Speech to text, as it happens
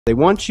They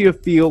want you to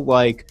feel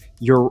like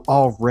you're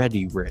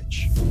already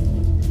rich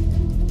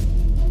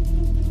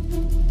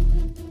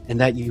and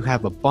that you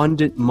have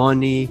abundant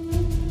money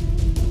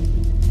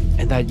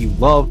and that you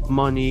love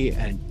money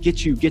and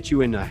get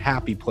you in a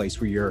happy place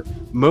where you're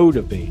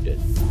motivated.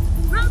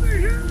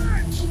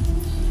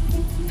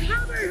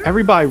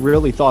 Everybody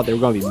really thought they were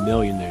going to be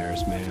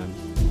millionaires, man.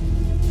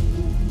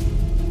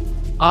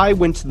 I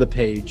went to the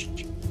page,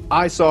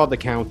 I saw the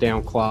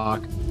countdown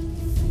clock,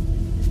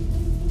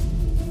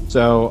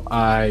 so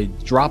I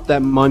dropped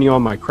that money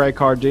on my credit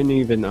card, didn't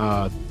even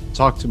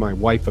talk to my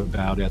wife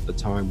about it at the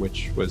time,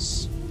 which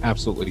was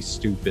absolutely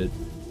stupid.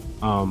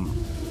 I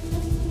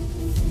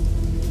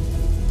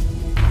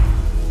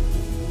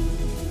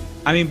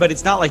mean, but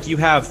it's not like you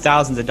have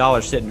thousands of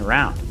dollars sitting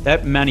around.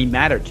 That money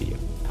mattered to you.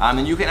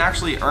 And you can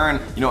actually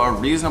earn, a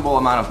reasonable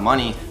amount of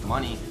money.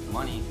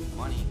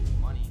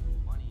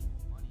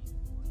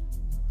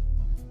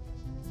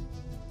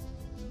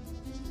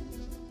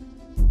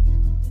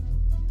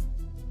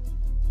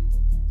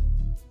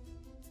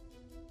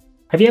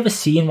 Have you ever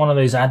seen one of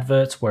those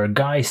adverts where a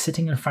guy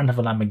sitting in front of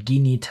a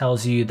Lamborghini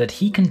tells you that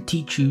he can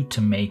teach you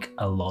to make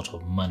a lot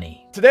of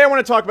money? Today I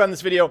want to talk about in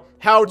this video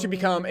how to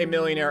become a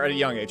millionaire at a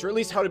young age, or at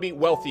least how to be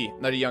wealthy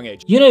at a young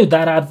age. You know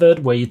that advert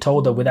where you're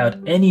told that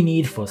without any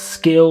need for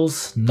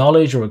skills,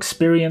 knowledge or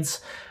experience,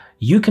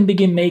 you can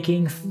begin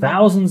making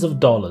thousands of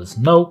dollars.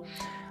 No,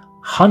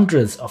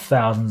 hundreds of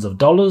thousands of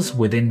dollars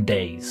within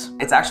days.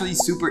 It's actually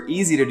super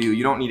easy to do.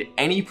 You don't need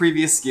any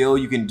previous skill.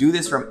 You can do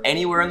this from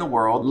anywhere in the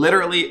world.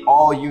 Literally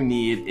all you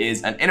need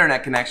is an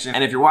internet connection.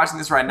 And if you're watching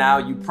this right now,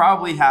 you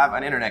probably have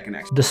an internet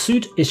connection. The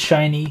suit is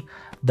shiny,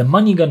 the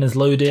money gun is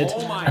loaded,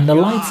 and the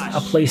lights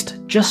are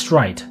placed just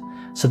right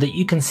so that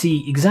you can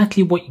see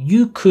exactly what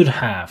you could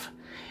have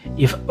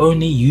if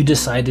only you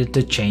decided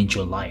to change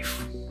your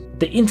life.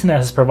 The internet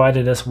has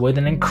provided us with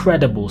an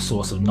incredible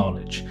source of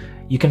knowledge.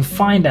 You can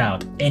find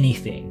out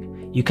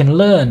anything, you can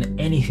learn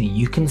anything,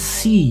 you can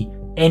see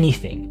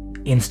anything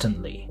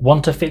instantly.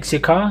 Want to fix your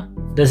car?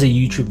 There's a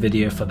YouTube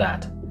video for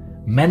that.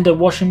 Mend a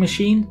washing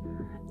machine?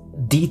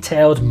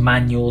 Detailed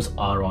manuals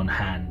are on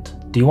hand.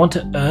 Do you want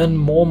to earn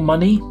more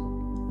money?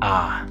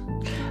 Ah,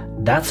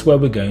 that's where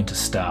we're going to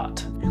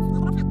start.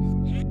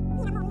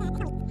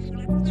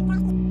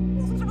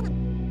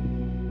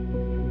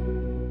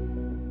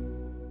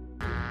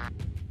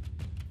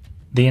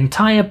 The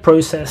entire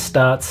process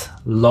starts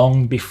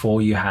long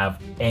before you have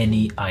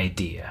any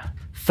idea.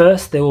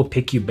 First, they will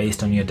pick you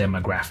based on your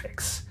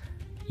demographics.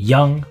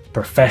 Young,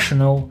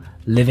 professional,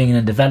 living in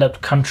a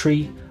developed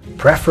country,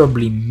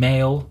 preferably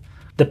male,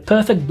 the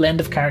perfect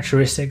blend of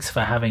characteristics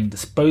for having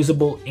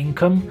disposable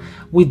income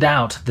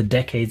without the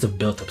decades of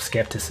built-up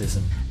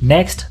skepticism.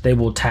 Next, they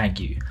will tag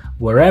you.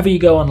 Wherever you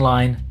go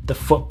online, the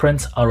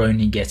footprints are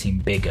only getting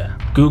bigger.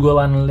 Google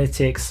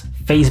Analytics,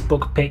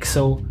 Facebook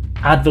Pixel,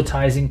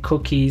 advertising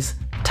cookies,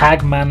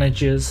 tag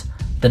managers,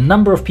 the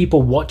number of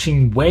people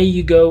watching where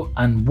you go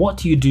and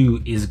what you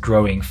do is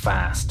growing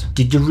fast.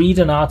 Did you read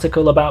an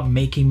article about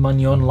making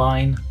money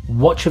online?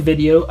 Watch a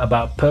video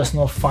about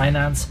personal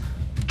finance?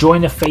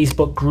 Join a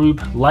Facebook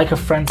group, like a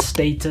friend's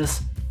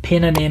status,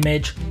 pin an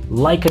image,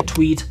 like a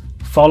tweet,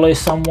 follow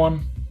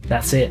someone?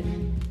 That's it.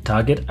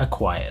 Target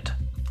acquired.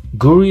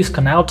 Gurus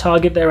can now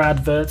target their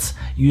adverts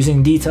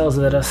using details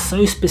that are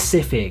so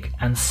specific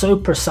and so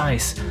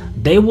precise,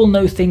 they will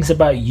know things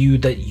about you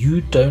that you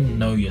don't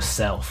know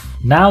yourself.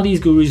 Now these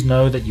gurus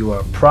know that you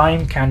are a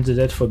prime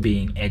candidate for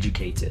being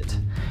educated.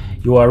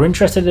 You are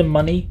interested in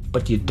money,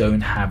 but you don't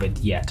have it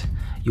yet.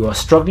 You are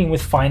struggling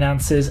with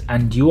finances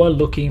and you are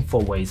looking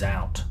for ways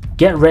out.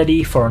 Get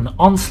ready for an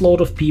onslaught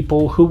of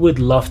people who would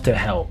love to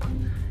help.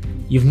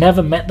 You've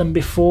never met them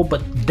before,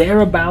 but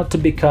they're about to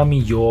become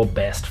your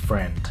best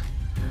friend.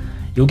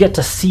 You'll get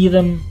to see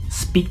them,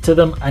 speak to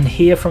them, and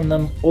hear from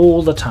them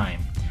all the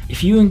time.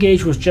 If you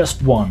engage with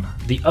just one,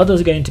 the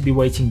other's going to be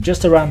waiting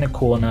just around the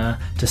corner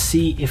to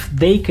see if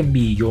they can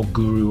be your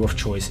guru of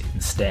choice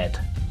instead.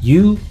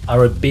 You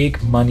are a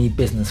big money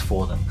business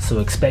for them, so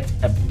expect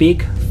a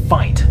big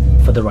fight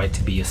for the right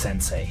to be your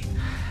sensei.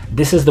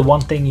 This is the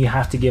one thing you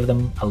have to give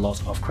them a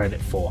lot of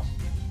credit for: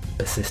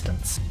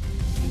 persistence.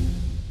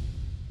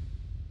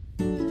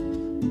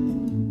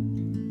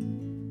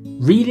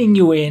 Reeling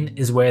you in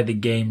is where the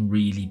game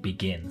really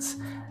begins.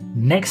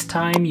 Next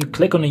time you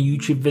click on a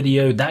YouTube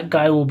video, that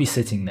guy will be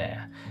sitting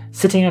there,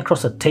 sitting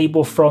across a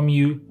table from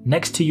you,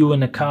 next to you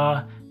in a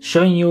car,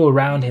 showing you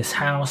around his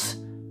house,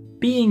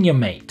 being your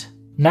mate.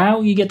 Now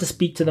you get to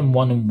speak to them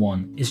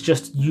one-on-one. It's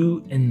just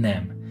you and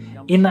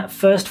them. In that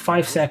first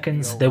 5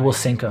 seconds, they will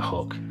sink a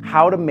hook.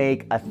 How to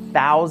make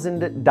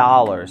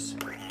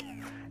 $1,000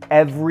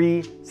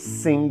 every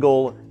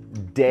single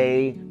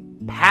day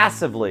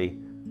passively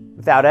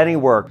without any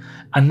work.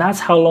 And that's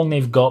how long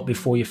they've got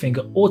before your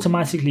finger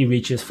automatically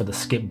reaches for the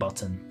skip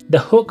button. The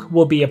hook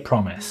will be a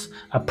promise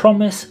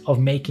of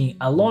making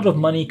a lot of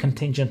money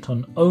contingent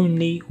on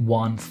only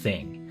one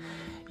thing.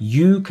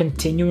 you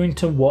continuing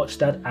to watch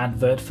that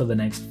advert for the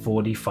next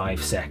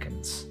 45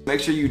 seconds.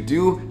 Make sure you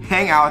do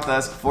hang out with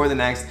us for the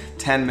next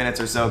 10 minutes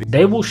or so.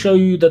 They will show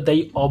you that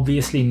they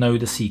obviously know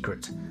the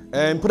secret.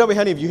 And put up your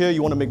hand if you hear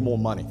you want to make more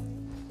money.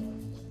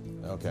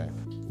 Okay.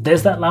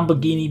 There's that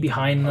Lamborghini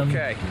behind them.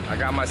 Okay, I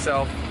got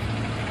myself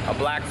a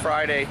Black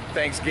Friday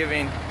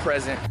Thanksgiving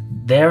present.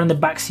 There in the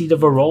backseat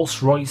of a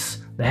Rolls Royce,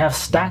 they have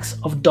stacks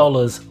of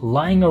dollars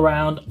lying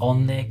around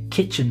on their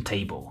kitchen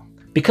table.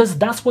 Because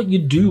that's what you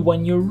do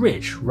when you're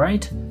rich,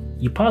 right?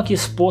 You park your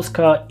sports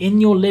car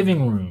in your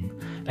living room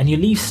and you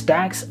leave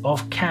stacks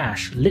of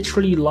cash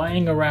literally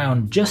lying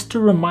around just to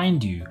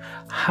remind you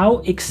how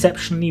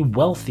exceptionally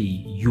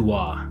wealthy you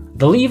are.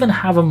 They'll even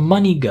have a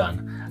money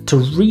gun to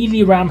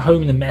really ram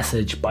home the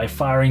message by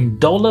firing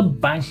dollar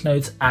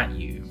banknotes at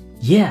you.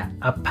 Yeah,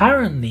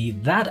 apparently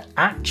that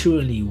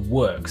actually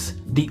works.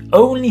 The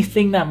only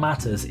thing that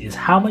matters is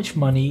how much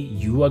money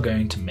you are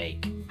going to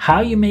make.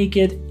 How you make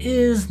it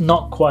is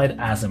not quite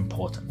as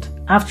important.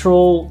 After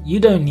all, you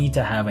don't need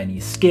to have any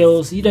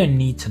skills, you don't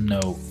need to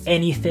know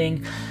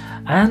anything,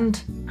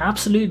 and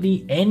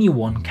absolutely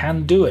anyone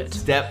can do it.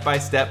 Step by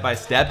step by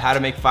step, how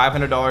to make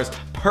 $500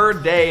 per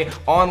day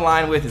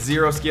online with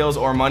zero skills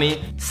or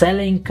money.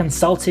 Selling,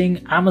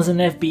 consulting, Amazon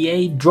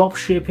FBA,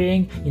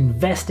 dropshipping,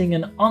 investing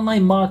and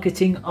online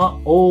marketing are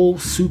all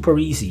super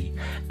easy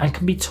and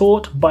can be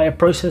taught by a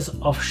process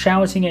of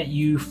shouting at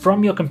you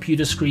from your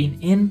computer screen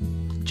in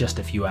just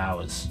a few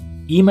hours.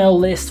 Email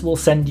lists will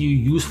send you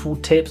useful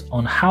tips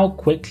on how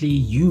quickly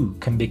you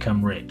can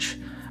become rich.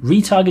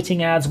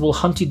 Retargeting ads will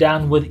hunt you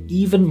down with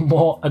even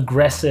more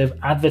aggressive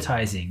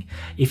advertising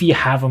if you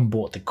haven't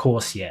bought the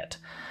course yet.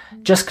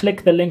 Just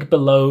click the link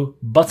below,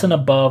 button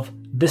above,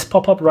 this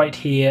pop-up right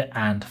here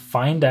and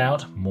find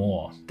out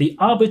more. The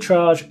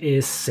arbitrage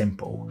is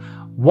simple.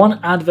 One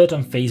advert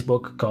on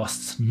Facebook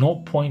costs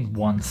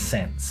 0.1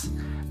 cents.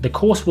 The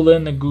course will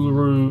earn the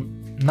guru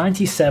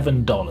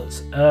 $97,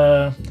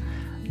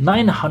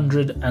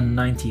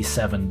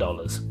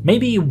 $997,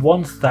 maybe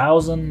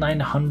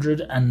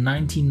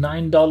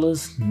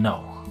 $1,999,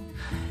 no,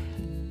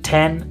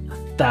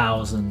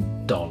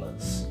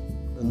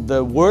 $10,000.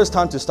 The worst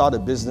time to start a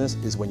business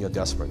is when you're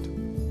desperate.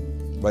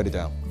 Write it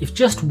down. If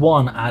just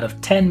 1 out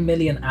of 10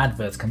 million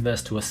adverts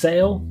converts to a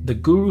sale, the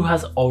guru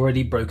has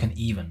already broken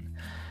even.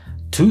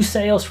 2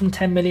 sales from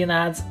 10 million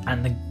ads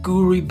and the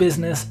guru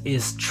business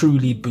is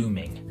truly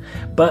booming.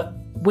 But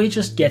we're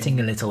just getting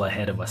a little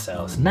ahead of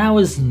ourselves. Now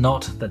is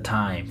not the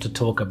time to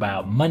talk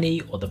about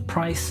money or the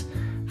price.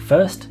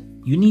 First,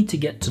 you need to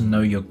get to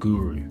know your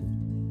guru.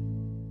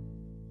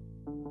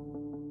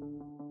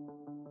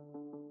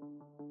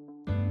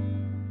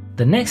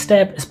 The next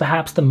step is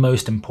perhaps the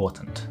most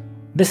important.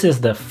 This is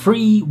the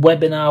free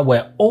webinar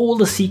where all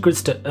the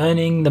secrets to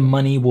earning the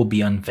money will be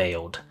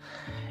unveiled.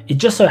 It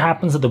just so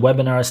happens that the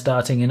webinar is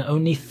starting in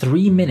only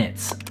 3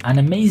 minutes, and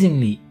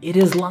amazingly, it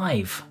is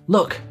live.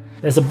 Look,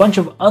 there's a bunch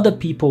of other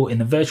people in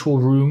the virtual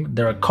room.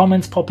 There are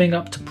comments popping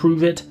up to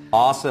prove it.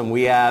 Awesome.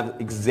 We have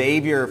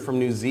Xavier from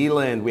New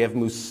Zealand. We have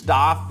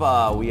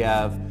Mustafa. We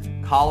have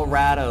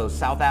Colorado,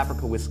 South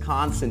Africa,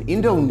 Wisconsin,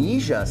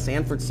 Indonesia,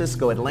 San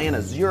Francisco,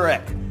 Atlanta,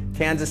 Zurich,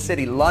 Kansas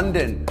City,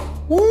 London.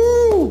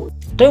 Woo!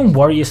 Don't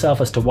worry yourself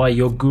as to why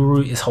your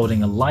guru is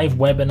holding a live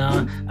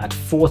webinar at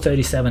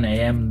 4:37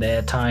 AM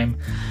their time.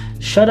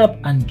 Shut up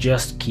and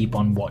just keep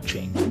on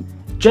watching.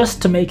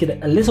 Just to make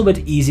it a little bit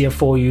easier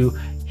for you,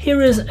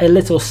 here is a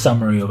little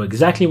summary of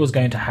exactly what's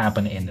going to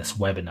happen in this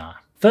webinar.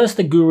 First,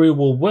 the guru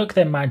will work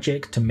their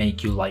magic to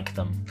make you like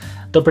them.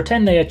 They'll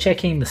pretend they are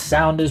checking the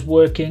sound is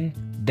working.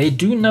 They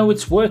do know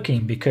it's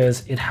working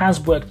because it has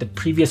worked the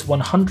previous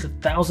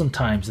 100,000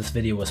 times this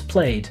video was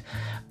played,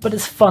 but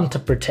it's fun to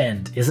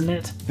pretend, isn't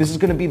it? This is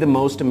going to be the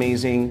most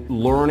amazing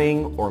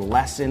learning or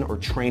lesson or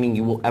training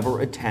you will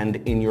ever attend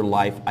in your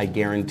life, I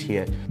guarantee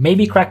it.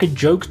 Maybe crack a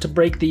joke to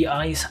break the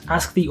ice,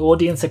 ask the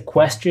audience a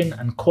question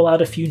and call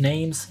out a few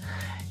names.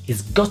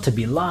 It's got to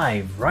be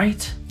live,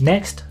 right?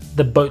 Next,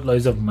 the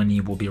boatloads of money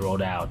will be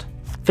rolled out.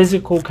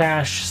 Physical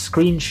cash,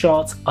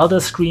 screenshots, other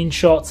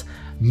screenshots,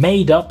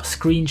 made up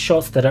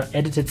screenshots that are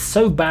edited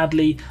so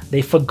badly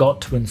they forgot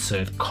to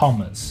insert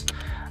commas.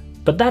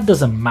 But that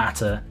doesn't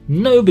matter,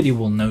 nobody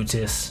will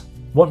notice.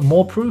 Want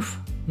more proof?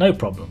 No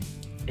problem.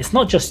 It's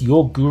not just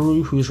your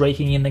guru who's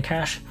raking in the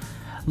cash.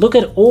 Look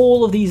at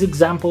all of these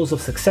examples of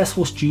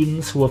successful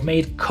students who have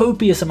made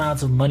copious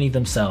amounts of money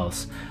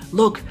themselves.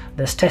 Look,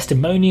 there's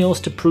testimonials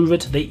to prove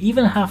it, they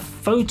even have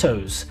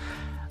photos.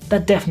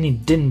 That definitely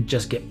didn't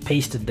just get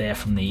pasted there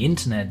from the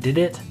internet, did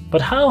it?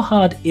 But how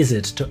hard is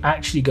it to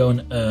actually go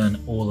and earn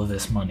all of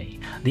this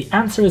money? The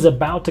answer is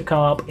about to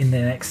come up in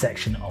the next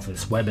section of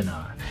this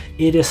webinar.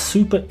 It is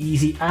super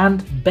easy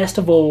and, best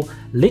of all,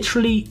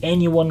 literally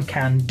anyone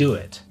can do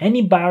it.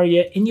 Any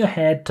barrier in your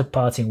head to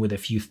parting with a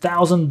few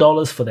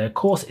 $1,000s for their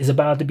course is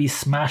about to be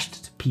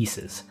smashed to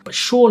pieces. But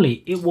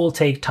surely it will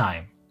take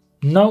time.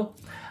 No,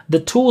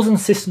 the tools and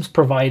systems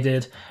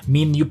provided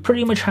mean you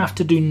pretty much have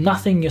to do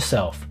nothing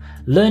yourself.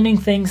 Learning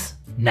things?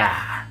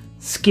 Nah.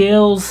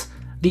 Skills?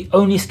 The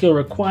only skill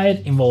required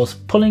involves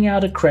pulling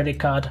out a credit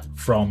card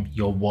from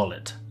your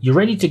wallet. You're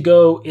ready to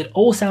go, it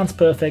all sounds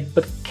perfect,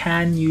 but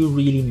can you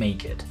really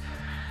make it?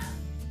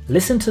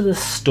 Listen to the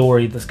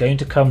story that's going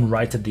to come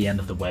right at the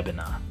end of the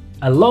webinar.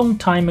 A long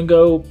time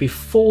ago,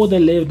 before they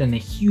lived in a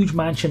huge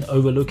mansion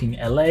overlooking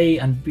LA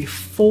and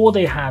before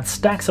they had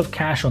stacks of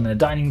cash on their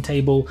dining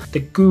table, the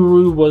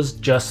guru was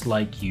just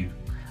like you.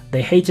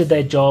 They hated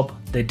their job,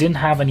 they didn't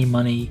have any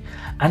money,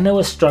 and they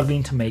were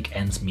struggling to make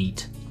ends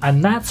meet.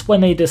 And that's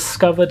when they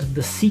discovered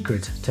the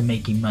secret to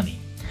making money.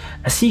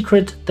 A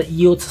secret that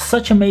yields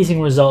such amazing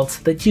results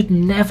that you'd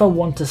never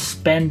want to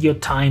spend your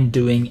time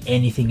doing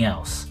anything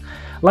else.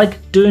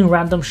 Like doing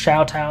random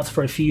shoutouts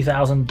for a few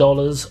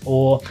 $1,000s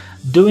or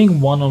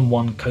doing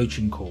one-on-one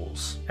coaching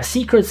calls. A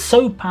secret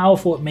so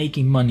powerful at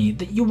making money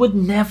that you would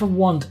never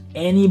want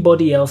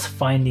anybody else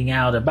finding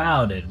out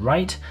about it,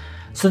 right?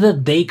 So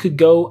that they could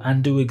go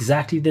and do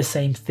exactly the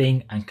same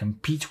thing and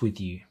compete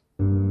with you.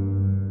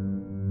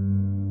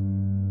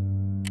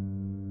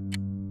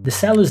 The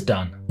sell is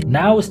done.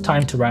 Now it's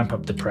time to ramp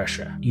up the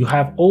pressure. You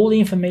have all the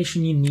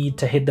information you need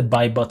to hit the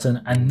buy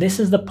button, and this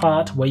is the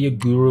part where your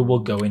guru will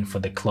go in for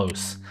the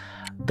close.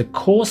 The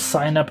course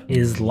sign up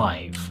is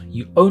live.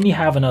 You only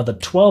have another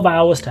 12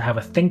 hours to have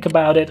a think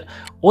about it,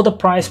 or the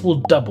price will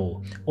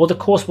double, or the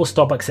course will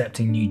stop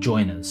accepting new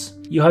joiners.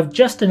 You have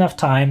just enough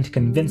time to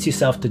convince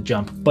yourself to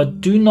jump, but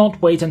do not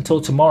wait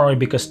until tomorrow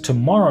because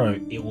tomorrow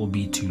it will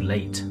be too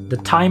late. The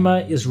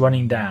timer is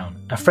running down.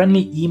 A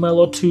friendly email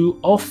or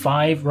 2 or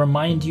 5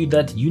 remind you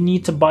that you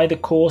need to buy the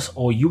course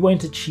or you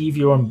won't achieve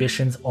your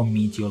ambitions or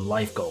meet your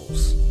life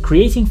goals.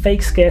 Creating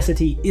fake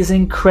scarcity is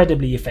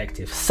incredibly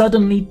effective.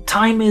 Suddenly,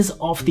 time is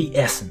of the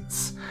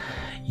essence.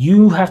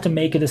 You have to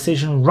make a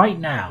decision right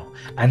now,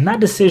 and that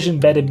decision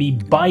better be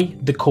buy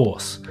the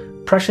course.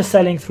 Pressure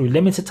selling through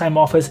limited time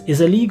offers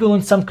is illegal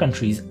in some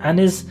countries and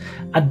is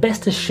at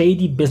best a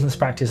shady business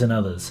practice in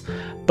others,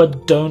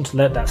 but don't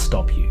let that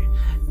stop you.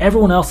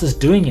 Everyone else is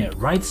doing it,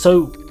 right?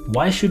 So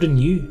why shouldn't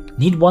you?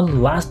 Need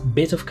one last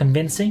bit of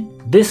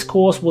convincing? This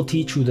course will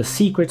teach you the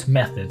secret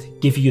method,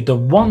 give you the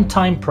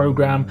one-time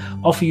program,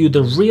 offer you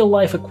the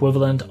real-life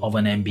equivalent of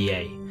an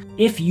MBA.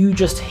 If you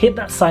just hit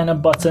that sign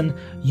up button,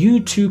 you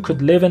too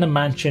could live in a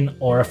mansion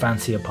or a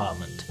fancy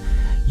apartment.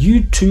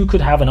 You too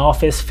could have an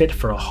office fit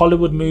for a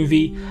Hollywood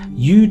movie.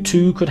 You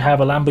too could have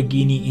a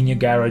Lamborghini in your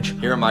garage.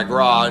 Here in my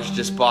garage,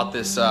 just bought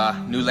this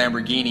new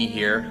Lamborghini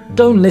here.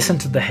 Don't listen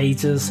to the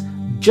haters.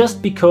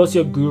 Just because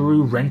your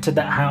guru rented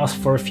that house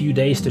for a few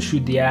days to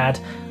shoot the ad,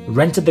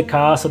 rented the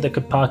car so they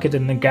could park it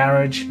in the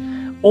garage,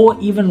 or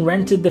even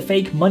rented the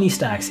fake money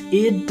stacks,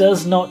 it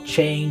does not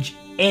change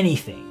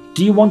anything.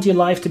 Do you want your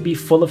life to be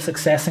full of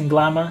success and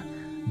glamour?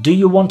 Do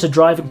you want to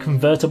drive a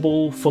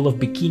convertible full of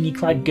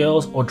bikini-clad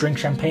girls or drink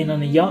champagne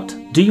on a yacht?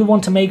 Do you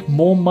want to make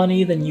more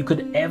money than you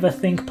could ever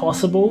think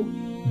possible?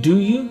 Do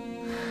you?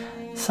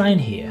 Sign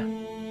here.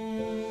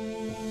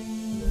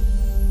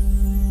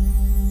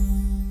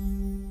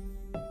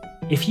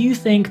 If you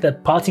think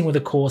that parting with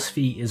a course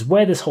fee is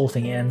where this whole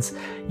thing ends,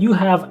 you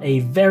have a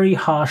very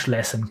harsh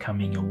lesson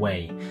coming your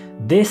way.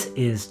 This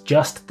is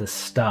just the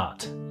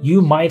start.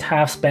 You might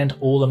have spent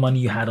all the money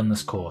you had on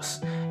this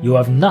course. You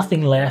have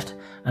nothing left,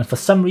 and for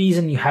some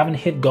reason you haven't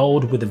hit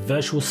gold with a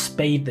virtual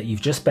spade that you've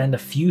just spent a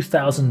few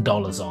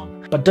 $1,000s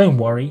on. But don't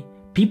worry,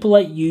 people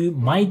like you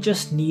might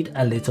just need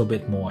a little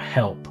bit more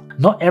help.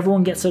 Not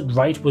everyone gets it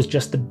right with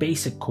just the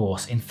basic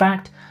course. In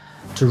fact,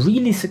 to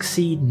really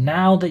succeed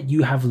now that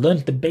you have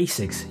learned the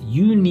basics,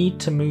 you need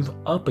to move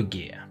up a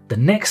gear. The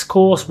next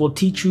course will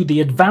teach you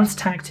the advanced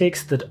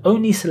tactics that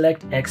only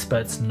select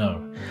experts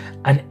know,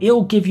 and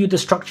it'll give you the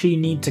structure you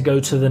need to go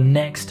to the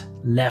next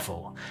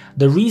level.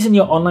 The reason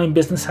your online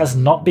business has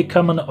not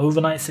become an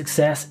overnight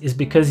success is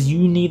because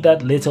you need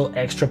that little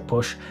extra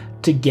push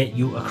to get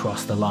you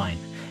across the line.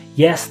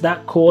 Yes,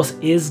 that course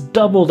is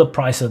double the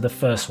price of the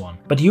first one,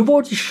 but you've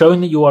already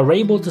shown that you are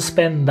able to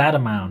spend that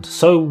amount,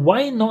 so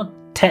why not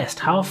test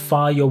how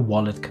far your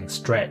wallet can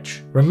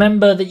stretch?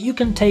 Remember that you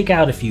can take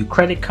out a few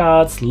credit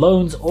cards,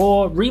 loans,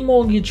 or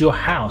remortgage your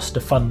house to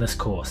fund this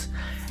course.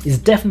 It's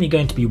definitely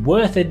going to be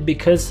worth it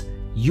because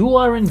you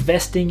are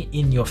investing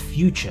in your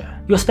future.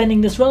 You're spending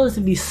this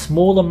relatively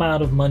small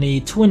amount of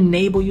money to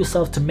enable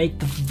yourself to make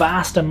the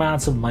vast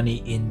amounts of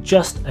money in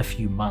just a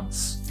few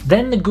months.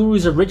 Then the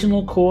Guru's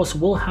original course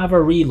will have a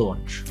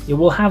relaunch. It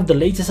will have the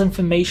latest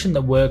information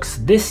that works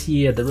this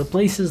year that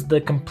replaces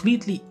the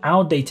completely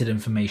outdated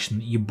information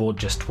that you bought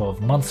just 12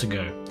 months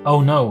ago.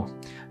 Oh no,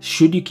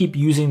 should you keep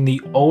using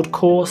the old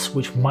course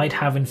which might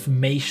have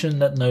information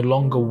that no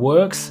longer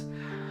works?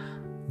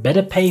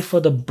 Better pay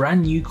for the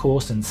brand new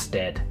course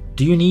instead.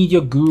 Do you need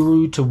your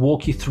guru to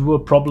walk you through a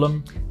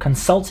problem?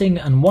 Consulting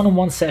and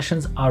one-on-one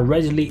sessions are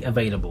readily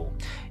available.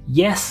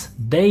 Yes,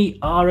 they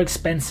are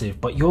expensive,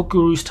 but your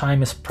guru's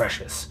time is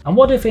precious. And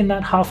what if in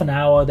that half an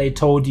hour they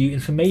told you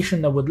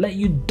information that would let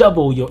you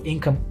double your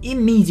income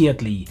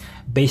immediately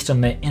based on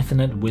their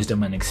infinite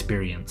wisdom and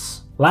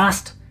experience?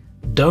 Last,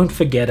 don't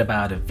forget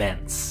about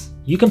events.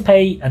 You can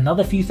pay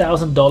another few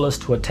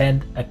 $1,000s to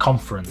attend a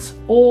conference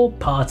or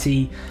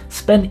party,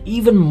 spend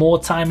even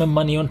more time and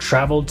money on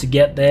travel to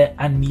get there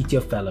and meet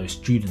your fellow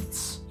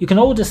students. You can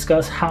all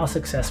discuss how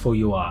successful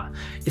you are.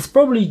 It's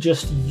probably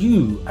just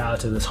you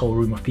out of this whole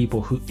room of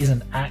people who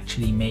isn't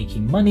actually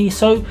making money,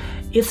 so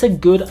it's a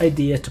good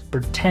idea to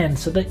pretend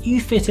so that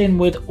you fit in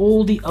with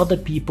all the other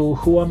people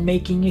who are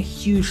making a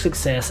huge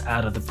success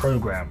out of the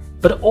program.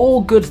 But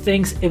all good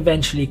things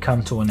eventually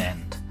come to an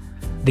end.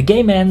 The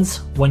game ends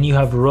when you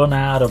have run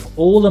out of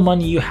all the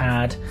money you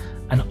had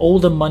and all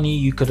the money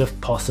you could have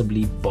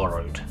possibly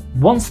borrowed.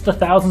 Once the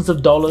thousands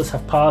of dollars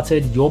have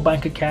parted your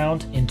bank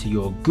account into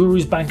your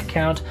guru's bank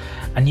account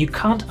and you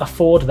can't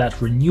afford that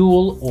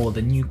renewal or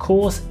the new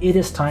course, it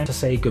is time to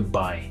say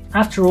goodbye.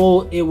 After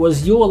all, it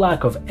was your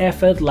lack of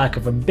effort, lack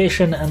of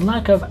ambition and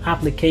lack of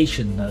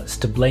application that's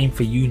to blame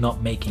for you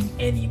not making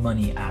any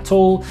money at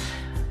all.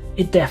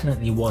 It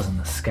definitely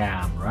wasn't a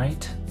scam,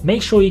 right?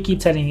 Make sure you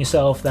keep telling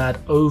yourself that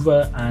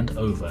over and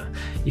over.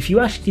 If you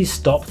actually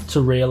stopped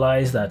to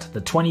realize that the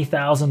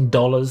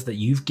 $20,000 that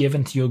you've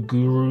given to your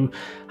guru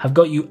have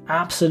got you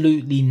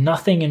absolutely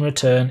nothing in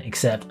return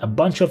except a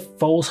bunch of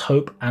false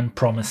hope and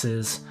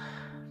promises,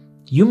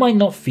 you might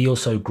not feel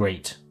so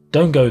great.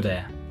 Don't go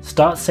there.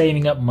 Start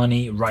saving up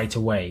money right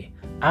away.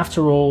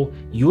 After all,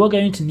 you are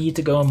going to need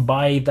to go and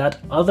buy that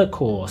other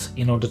course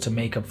in order to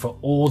make up for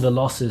all the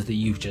losses that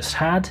you've just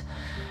had,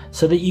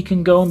 so that you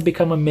can go and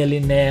become a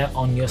millionaire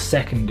on your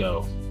second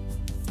go.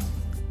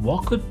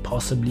 What could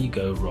possibly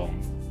go wrong?